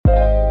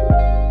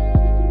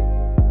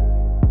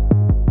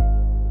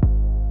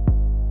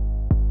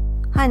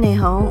Hi, 你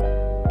好.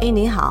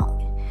 你好.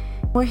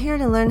 We're here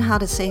to learn how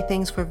to say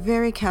things for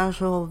very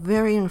casual,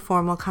 very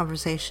informal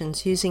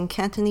conversations using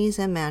Cantonese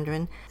and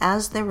Mandarin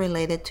as they're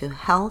related to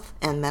health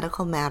and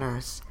medical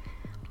matters.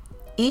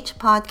 Each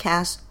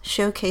podcast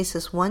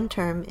showcases one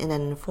term in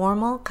an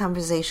informal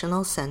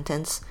conversational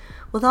sentence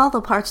with all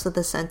the parts of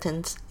the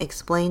sentence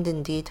explained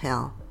in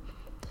detail.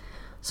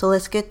 So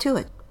let's get to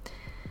it.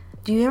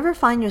 Do you ever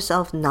find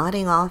yourself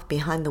nodding off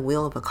behind the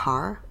wheel of a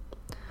car?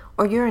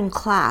 Or you're in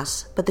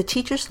class, but the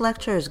teacher's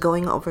lecture is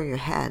going over your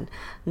head,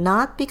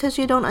 not because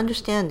you don't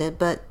understand it,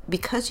 but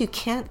because you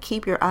can't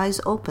keep your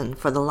eyes open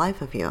for the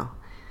life of you.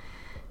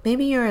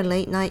 Maybe you're a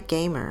late-night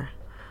gamer,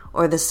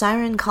 or the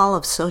siren call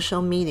of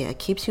social media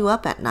keeps you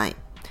up at night,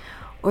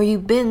 or you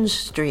binge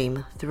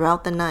stream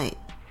throughout the night,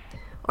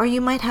 or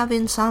you might have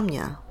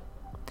insomnia.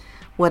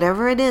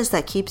 Whatever it is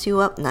that keeps you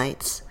up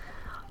nights,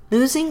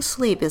 losing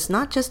sleep is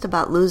not just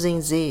about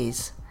losing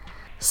Z's.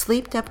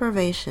 Sleep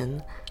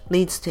deprivation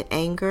leads to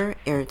anger,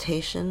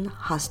 irritation,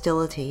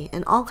 hostility,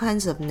 and all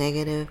kinds of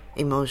negative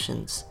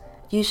emotions.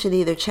 You should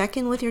either check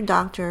in with your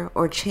doctor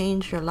or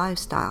change your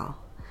lifestyle.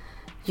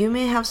 You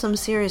may have some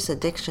serious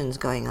addictions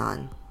going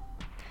on.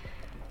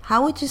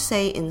 How would you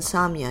say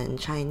insomnia in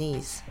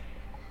Chinese?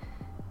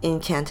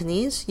 In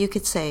Cantonese, you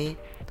could say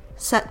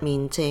失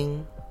眠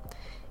症.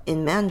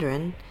 In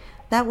Mandarin,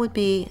 that would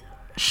be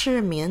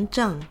失眠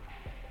症.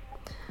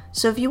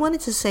 So if you wanted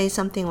to say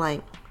something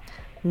like,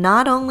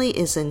 not only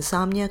is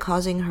insomnia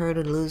causing her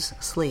to lose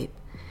sleep,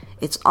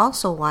 it's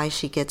also why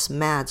she gets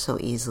mad so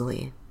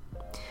easily.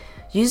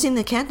 Using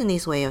the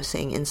Cantonese way of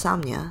saying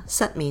insomnia,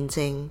 失眠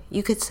症,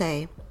 you could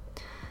say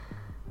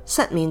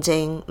失眠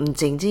症唔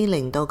淨止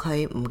令到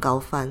佢唔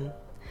夠瞓，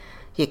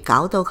亦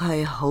搞到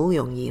佢好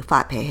容易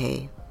發脾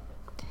氣.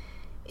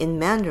 In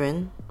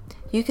Mandarin,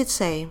 you could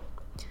say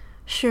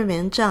失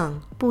眠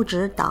症不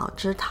只導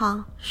致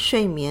他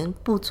睡眠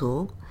不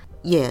足，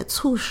也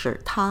促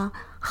使他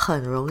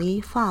很容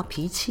易发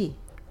脾气.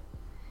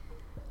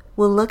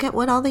 We'll look at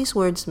what all these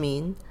words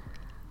mean,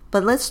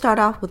 but let's start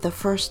off with the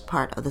first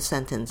part of the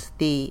sentence,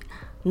 the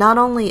not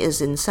only is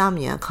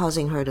insomnia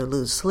causing her to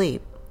lose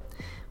sleep,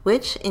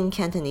 which in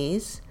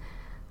Cantonese,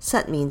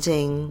 失眠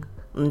症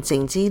唔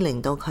淨止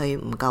令到佢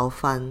唔夠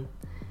瞓,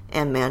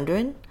 and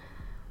Mandarin,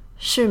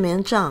 失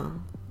眠症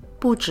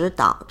不只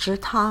導致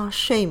他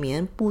睡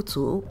眠不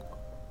足.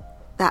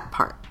 That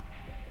part.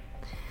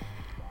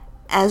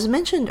 As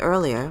mentioned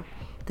earlier,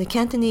 the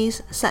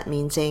Cantonese 失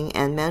眠症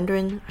and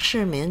Mandarin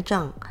失眠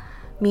症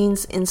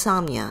means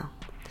insomnia.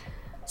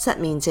 失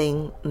眠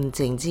症唔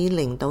淨止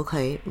令到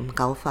佢唔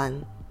夠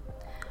瞓，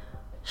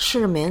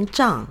失眠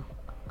症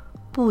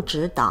不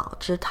只導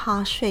致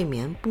他睡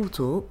眠不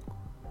足.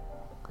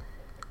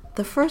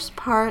 The first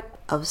part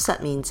of 失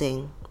眠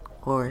症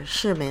or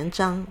失眠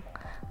症,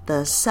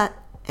 the 失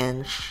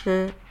and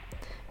失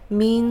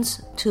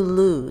means to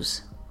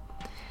lose.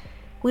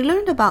 We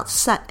learned about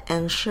失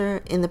and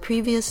失 in the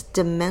previous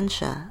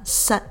Dementia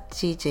失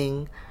智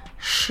症,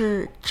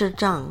 失智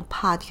症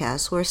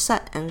podcast, where 失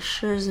and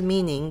失's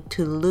meaning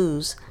to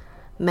lose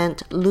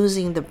meant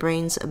losing the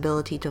brain's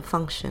ability to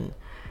function,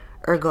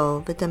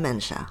 ergo the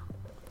dementia.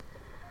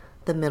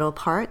 The middle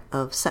part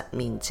of 失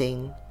眠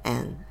症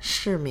and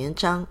失眠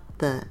症,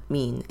 the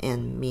眠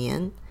and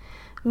眠,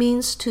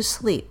 means to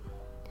sleep.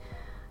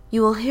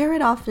 You will hear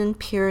it often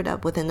paired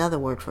up with another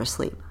word for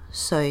sleep,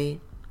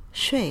 睡,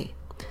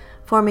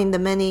 forming the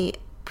many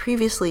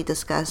previously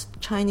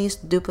discussed Chinese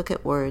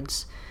duplicate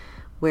words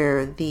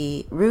where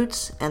the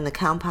roots and the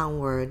compound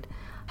word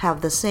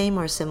have the same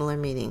or similar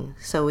meaning.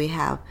 So we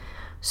have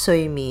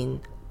睡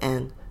眠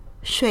and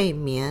睡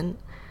眠,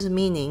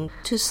 meaning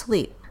to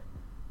sleep.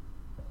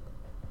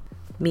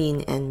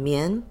 眠 and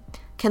眠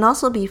can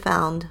also be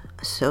found,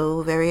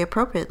 so very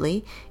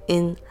appropriately,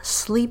 in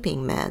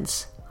sleeping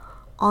meds.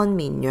 安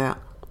眠藥,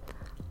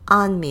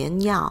 安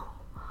眠藥.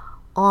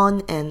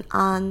 On and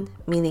an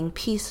meaning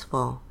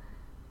peaceful,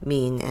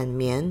 眠 and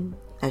眠,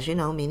 as you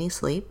know, meaning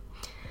sleep,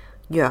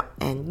 藥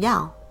and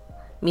藥,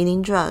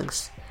 meaning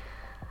drugs.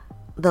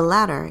 The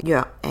latter,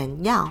 藥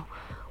and 藥,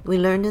 we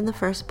learned in the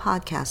first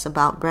podcast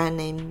about brand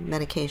name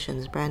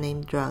medications, brand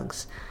name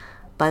drugs,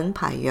 本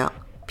牌藥,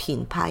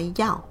 品牌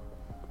藥.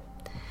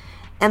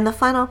 And the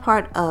final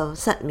part of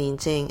失眠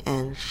症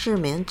and 失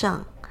眠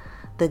症,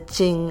 the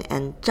症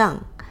and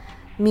症,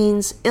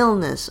 means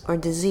illness or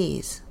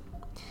disease.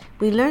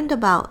 We learned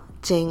about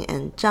症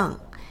and 症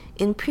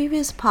in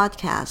previous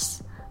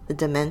podcasts, the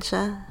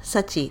dementia,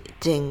 失智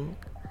症,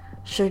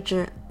 失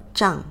智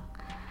症,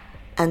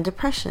 and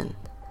depression,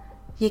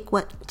 抑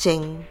鬱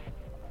症,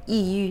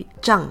 抑鬱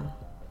症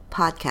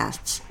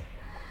podcasts.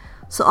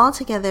 So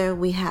altogether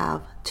we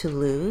have to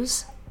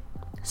lose,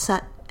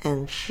 失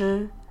and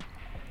失,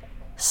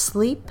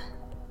 sleep,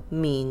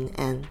 眠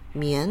and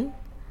眠,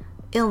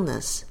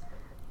 illness,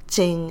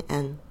 症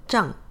and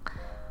症,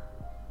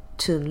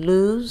 to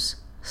lose,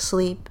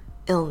 sleep,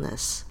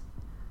 illness,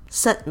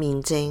 失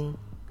眠症,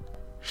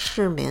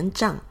 失眠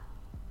症,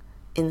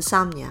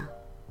 insomnia.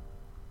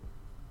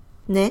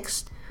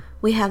 Next,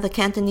 we have the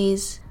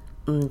Cantonese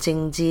唔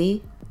淨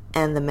止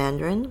and the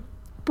Mandarin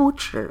不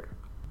止.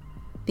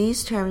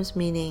 These terms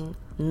meaning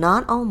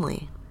not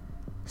only.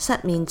 失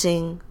眠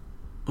症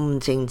唔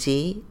淨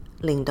止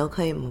令到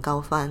佢唔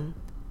夠瞓，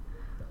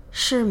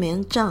失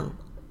眠症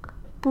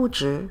不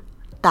止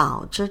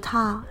導致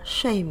他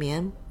睡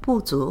眠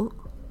不足.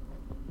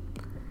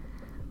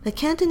 The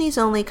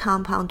Cantonese-only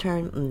compound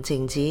term 唔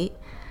淨止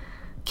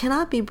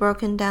cannot be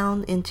broken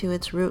down into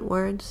its root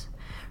words.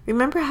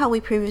 Remember how we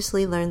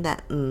previously learned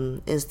that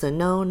is the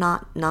no,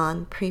 not,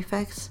 non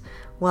prefix?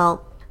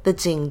 Well, the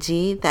淨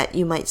止 that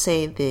you might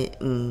say the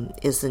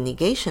is the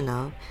negation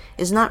of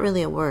is not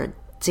really a word.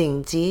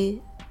 淨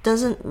止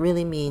doesn't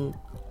really mean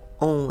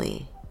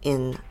only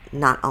in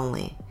not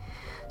only.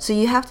 So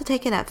you have to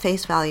take it at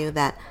face value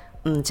that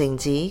淨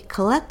止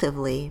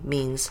collectively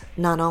means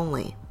not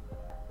only.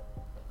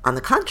 On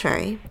the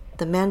contrary,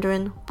 the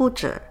Mandarin 不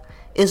止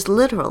is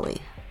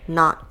literally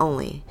not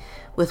only,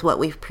 with what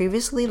we've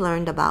previously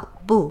learned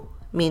about 不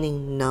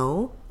meaning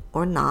no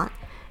or not,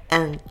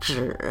 and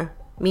止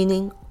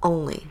meaning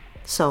only.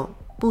 So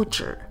不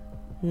止,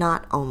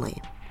 not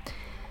only.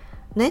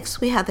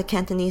 Next, we have the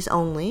Cantonese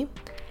only,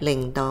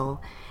 令到,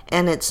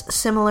 and its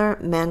similar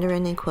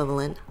Mandarin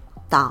equivalent,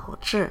 导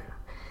致,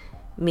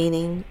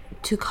 meaning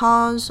to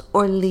cause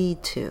or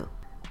lead to.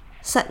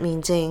 失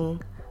眠症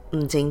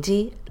唔淨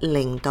止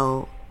令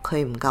到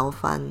佢唔夠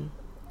瞓，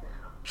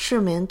失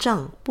眠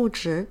症不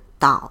止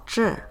導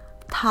致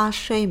他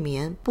睡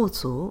眠不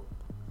足.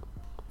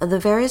 The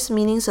various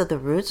meanings of the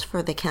roots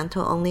for the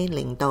Canto only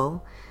令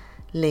到,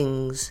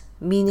 lings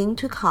meaning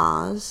to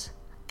cause,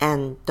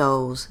 and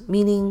do's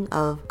meaning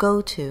of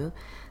go to,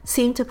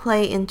 seem to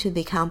play into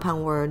the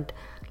compound word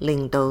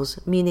令do's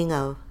meaning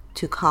of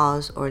to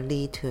cause or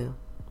lead to.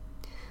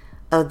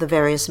 Of the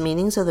various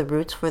meanings of the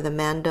roots for the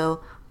Mando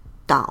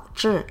导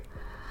致,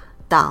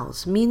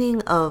 Dao's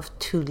meaning of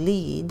to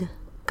lead,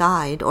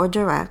 guide, or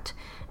direct,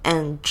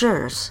 and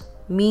zhi's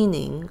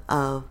meaning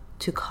of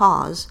to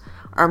cause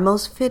are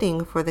most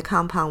fitting for the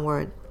compound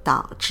word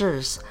导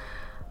致's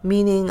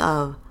meaning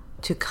of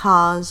to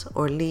cause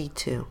or lead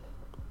to.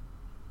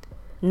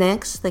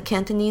 Next, the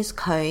Cantonese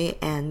佢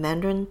and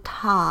Mandarin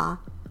他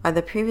are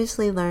the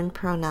previously learned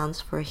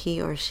pronouns for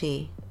he or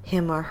she,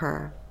 him or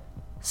her.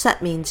 失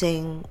眠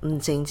症唔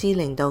淨止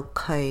令到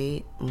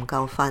佢唔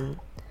夠瞓，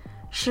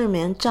失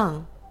眠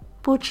症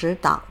不止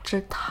導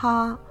致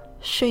他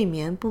睡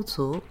眠不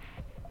足.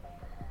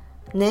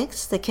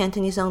 Next, the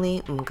Cantonese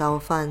only 唔夠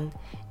瞓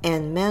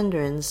and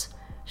Mandarin's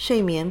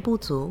睡眠不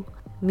足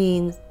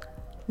means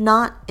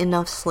not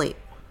enough sleep.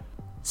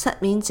 失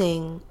眠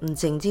症唔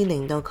淨止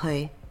令到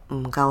佢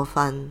唔夠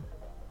瞓，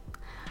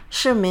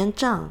失眠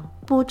症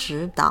不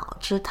止導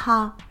致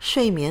他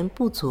睡眠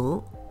不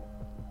足.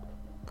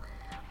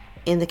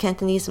 In the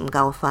Cantonese 唔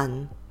夠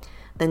瞓,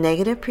 the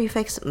negative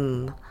prefix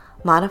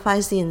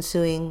modifies the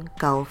ensuing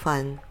夠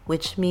瞓,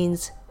 which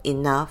means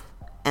enough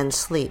and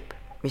sleep,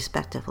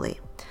 respectively.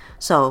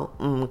 So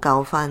唔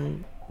夠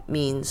瞓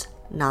means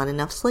not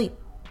enough sleep.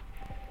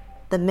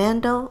 The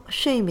Mando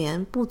睡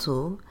眠不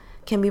足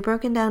can be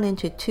broken down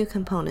into two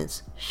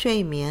components,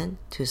 睡眠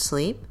to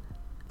sleep,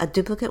 a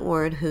duplicate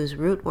word whose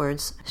root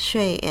words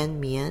睡 and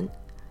眠,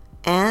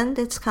 and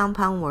its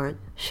compound word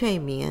睡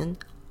眠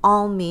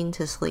all mean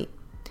to sleep.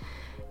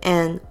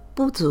 And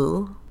不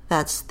足,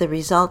 that's the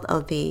result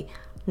of the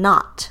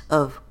not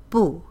of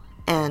不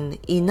and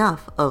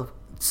enough of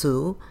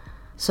足.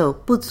 So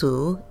不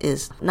足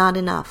is not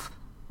enough.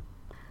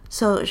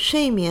 So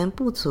睡眠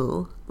不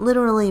足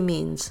literally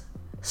means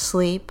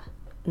sleep,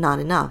 not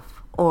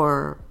enough,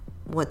 or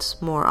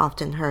what's more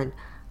often heard,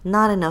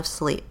 not enough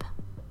sleep.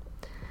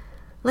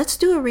 Let's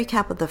do a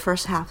recap of the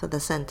first half of the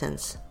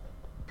sentence.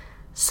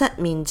 失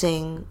眠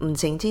症唔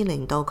淨止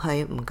令到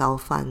佢唔夠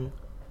瞓，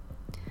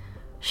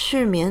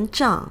失眠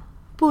症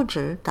不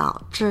止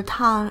導致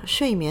他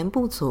睡眠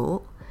不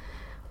足,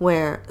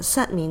 where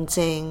失眠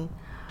症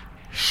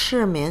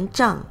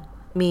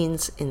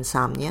means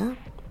insomnia,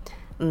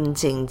 唔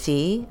淨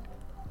止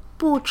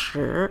不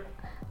止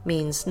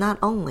means not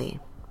only,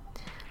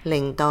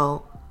 令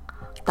到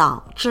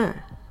導致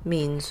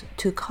means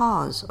to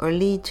cause or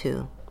lead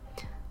to,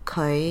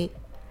 佢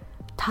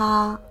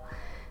他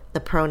the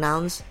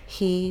pronouns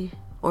he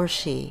or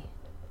she,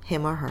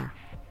 him or her,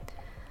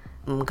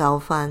 唔夠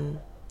瞓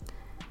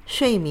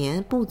睡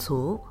眠不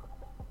足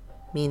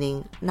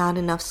meaning not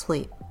enough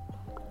sleep.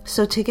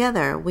 So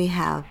together we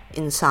have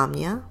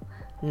insomnia,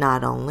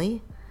 not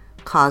only,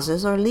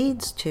 causes or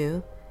leads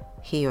to,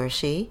 he or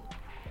she,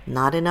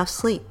 not enough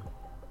sleep.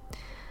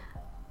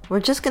 We're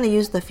just going to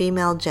use the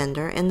female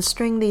gender and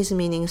string these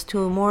meanings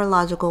to a more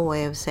logical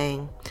way of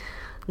saying,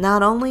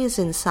 not only is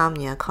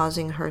insomnia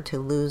causing her to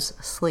lose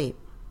sleep,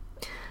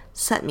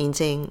 失眠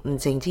症唔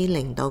淨止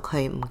令到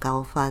佢唔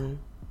夠瞓，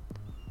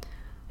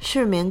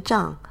失眠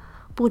症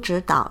不止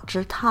導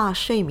致他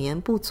睡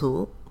眠不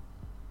足.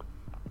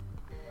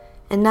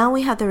 And now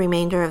we have the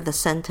remainder of the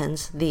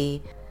sentence,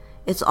 the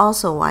it's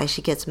also why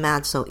she gets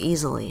mad so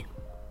easily.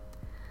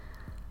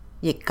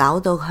 亦搞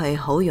到佢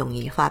好容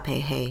易發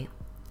脾氣，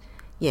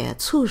也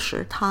促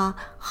使他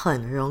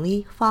很容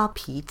易發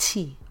脾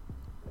氣.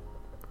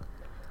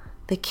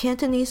 The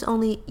Cantonese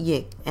only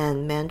yik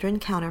and Mandarin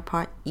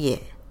counterpart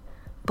ye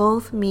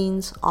both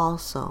means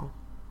also.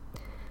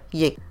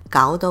 也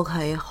搞到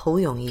佢好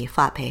容易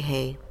發脾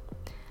氣，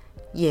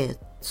也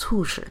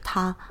促使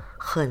他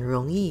很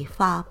容易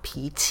發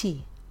脾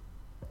氣。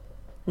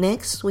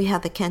Next, we have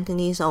the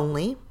Cantonese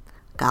only,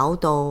 搞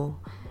到,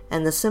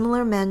 and the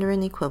similar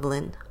Mandarin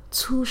equivalent,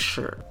 促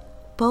使,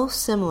 both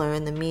similar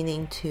in the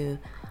meaning to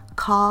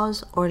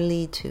cause or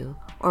lead to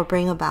or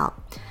bring about,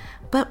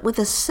 but with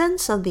a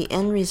sense of the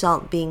end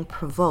result being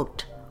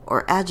provoked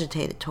or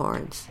agitated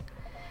towards.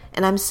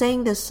 And I'm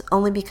saying this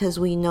only because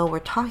we know we're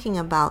talking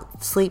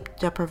about sleep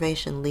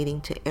deprivation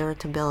leading to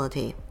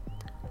irritability.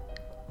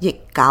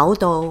 亦搞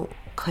到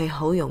佢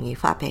好容易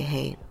發脾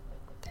氣，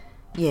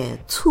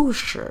也促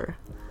使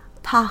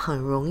他很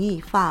容易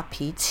發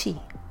脾氣。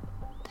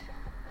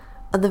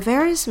Of the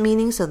various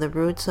meanings of the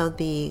roots of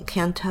the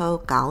Canto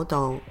搞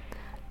到,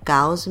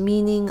 gao's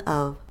meaning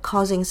of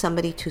causing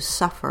somebody to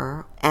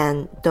suffer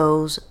and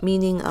do's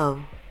meaning of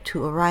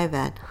to arrive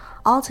at,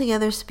 all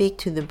together speak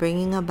to the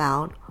bringing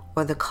about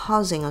or the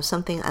causing of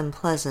something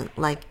unpleasant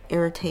like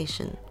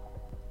irritation.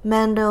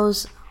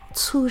 Mando's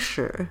促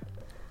使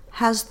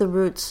has the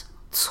roots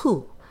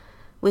促,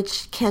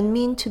 which can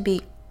mean to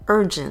be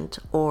urgent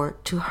or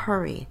to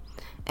hurry,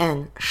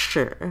 and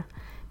使,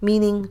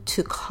 meaning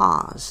to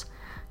cause.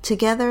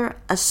 Together,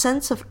 a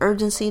sense of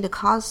urgency to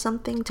cause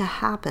something to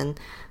happen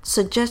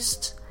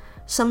suggests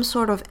some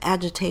sort of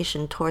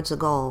agitation towards a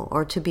goal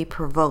or to be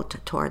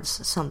provoked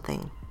towards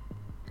something.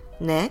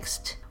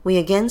 Next, we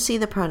again see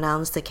the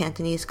pronouns the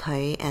Cantonese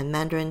佢 and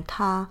Mandarin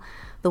他,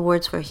 the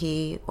words for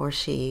he or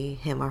she,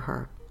 him or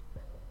her.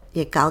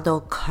 也搞到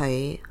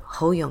佢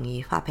好容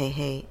易發脾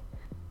氣，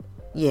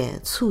也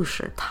促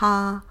使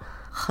他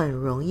很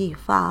容易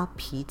發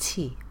脾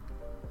氣。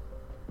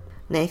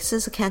Next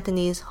is the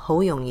Cantonese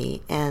好容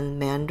易 and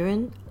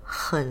Mandarin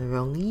很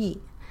容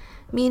易,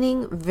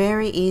 meaning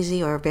very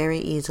easy or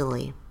very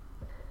easily.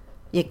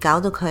 也搞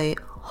到佢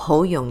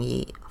好容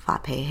易發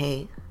脾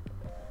氣，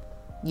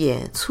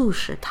也促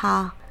使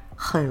他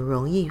很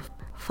容易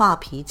發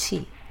脾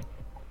氣。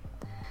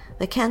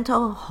The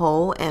Canto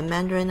好 and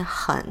Mandarin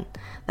很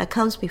that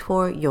comes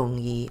before 容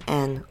易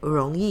and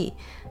容易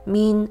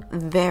mean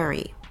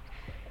very.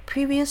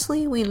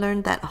 Previously, we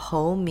learned that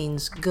好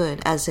means good,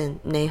 as in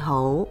你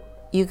好,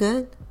 you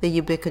good? The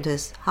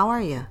ubiquitous how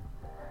are you?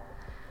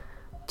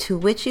 To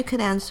which you could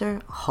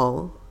answer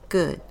好,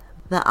 good.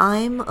 The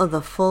I'm of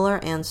the fuller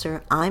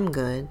answer I'm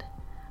good.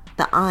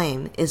 The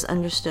I'm is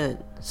understood,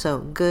 so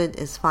good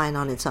is fine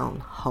on its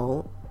own.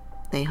 好,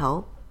 你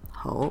好,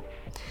 好.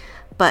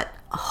 But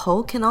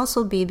好 can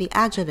also be the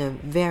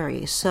adjective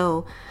very,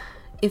 so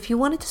if you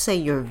wanted to say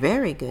you're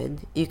very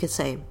good, you could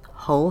say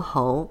好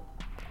好,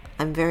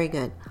 I'm very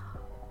good.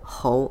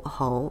 好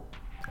好,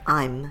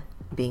 I'm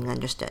being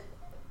understood.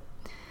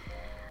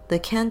 The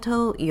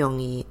Canto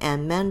容易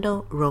and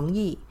Mando 容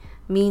易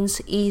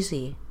means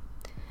easy.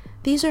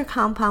 These are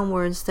compound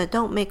words that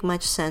don't make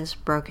much sense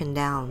broken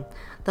down.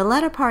 The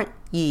latter part,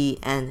 yi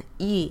and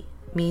yi,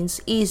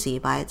 means easy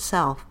by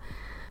itself,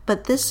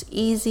 but this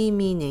easy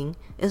meaning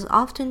is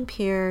often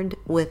paired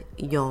with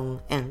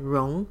yong and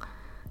rong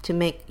to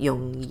make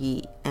yong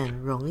yi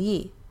and rong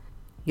yi.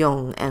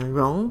 Yong and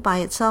rong by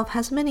itself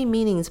has many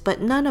meanings,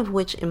 but none of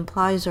which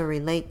implies or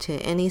relate to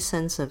any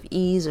sense of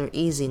ease or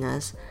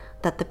easiness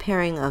that the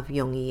pairing of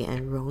yong yi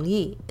and rong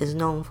yi is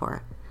known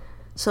for.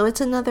 So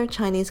it's another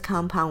Chinese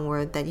compound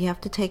word that you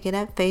have to take it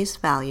at face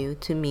value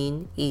to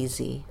mean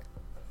easy.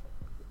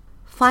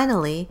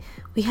 Finally,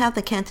 we have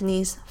the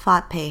Cantonese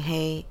發脾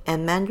氣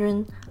and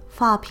Mandarin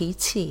發脾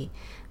氣,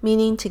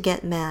 meaning to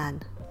get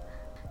mad.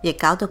 也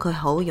搞到佢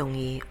好容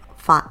易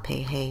發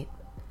脾氣，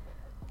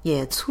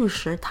也促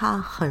使他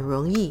很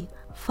容易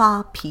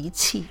發脾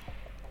氣。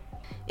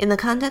In the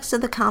context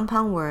of the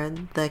compound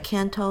word, the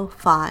Canto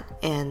發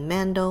and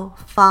Mando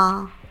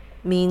發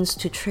means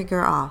to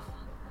trigger off.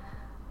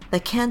 The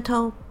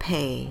Canto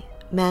脾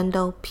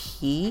Mando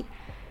脾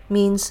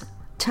means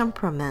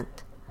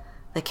temperament.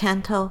 The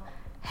Canto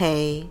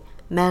氣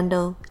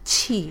Mando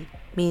氣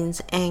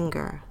means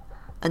anger,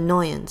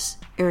 annoyance,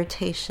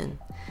 irritation.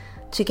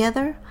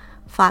 Together,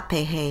 發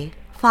脾氣,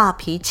 發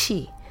脾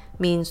氣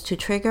means to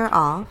trigger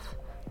off,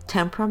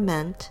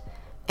 temperament,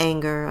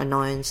 anger,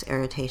 annoyance,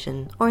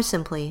 irritation, or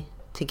simply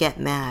to get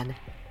mad.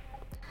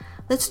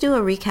 Let's do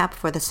a recap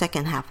for the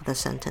second half of the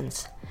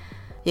sentence.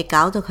 也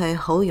搞到佢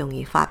好容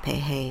易發脾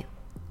氣，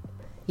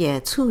也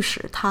促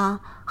使他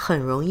很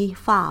容易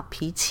發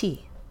脾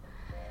氣。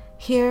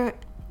Here,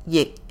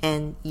 也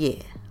and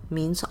也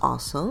means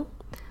also.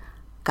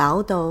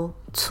 搞到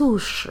促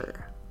使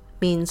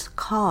means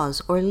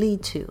cause or lead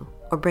to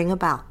or bring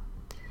about,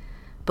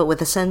 but with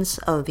a sense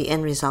of the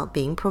end result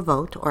being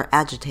provoked or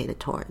agitated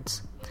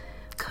towards.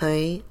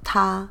 佢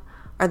他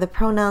are the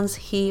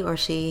pronouns he or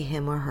she,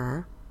 him or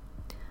her.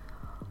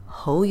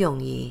 好容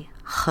易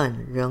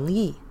很容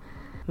易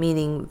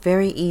meaning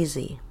very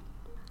easy.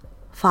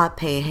 發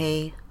脾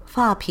氣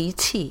發脾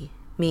氣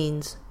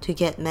means to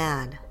get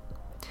mad.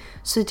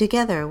 So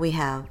together we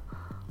have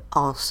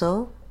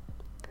also,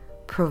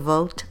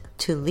 provoked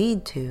to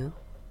lead to,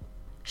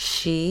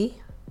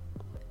 she,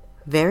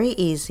 very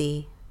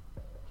easy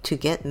to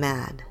get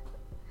mad.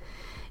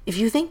 If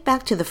you think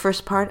back to the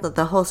first part of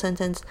the whole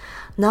sentence,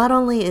 not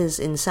only is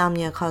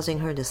insomnia causing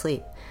her to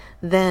sleep,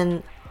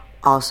 then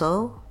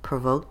also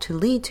provoked to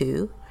lead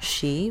to,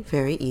 she,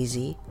 very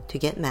easy to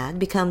get mad,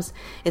 becomes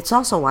it's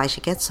also why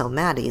she gets so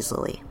mad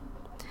easily.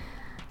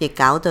 也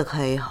搞得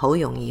佢好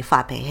容易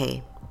發脾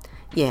氣，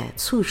也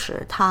促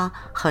使她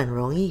很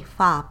容易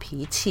發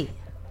脾氣。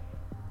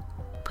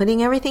Putting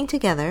everything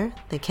together,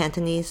 the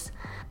Cantonese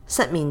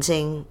失眠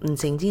症唔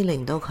淨止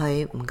令到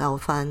佢唔夠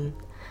瞓，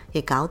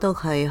也搞到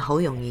佢好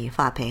容易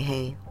發脾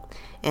氣。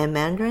And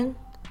Mandarin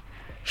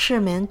失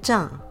眠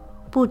症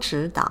不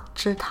只導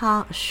致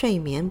他睡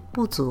眠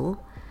不足，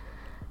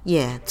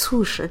也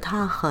促使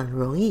他很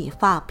容易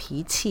發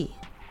脾氣。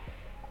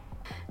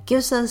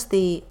Gives us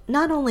the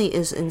not only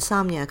is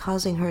insomnia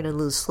causing her to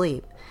lose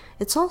sleep,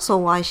 it's also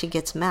why she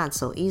gets mad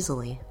so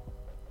easily.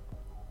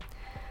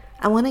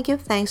 I want to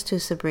give thanks to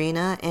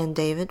Sabrina and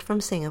David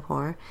from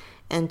Singapore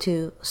and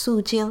to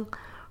Su Jing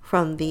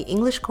from the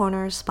English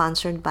Corner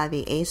sponsored by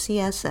the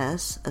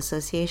ACSS,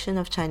 Association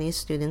of Chinese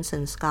Students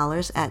and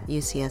Scholars at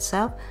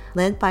UCSF,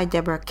 led by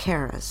Deborah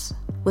Karras,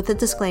 with a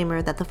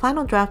disclaimer that the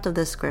final draft of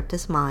this script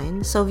is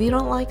mine, so if you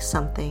don't like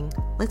something,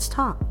 let's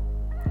talk.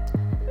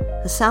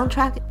 The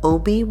soundtrack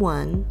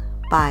OB1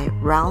 by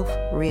Ralph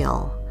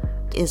Reel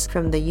is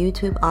from the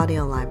YouTube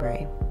audio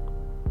library.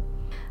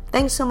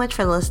 Thanks so much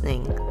for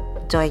listening.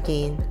 再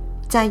见.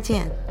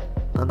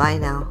 Bye-bye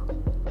now.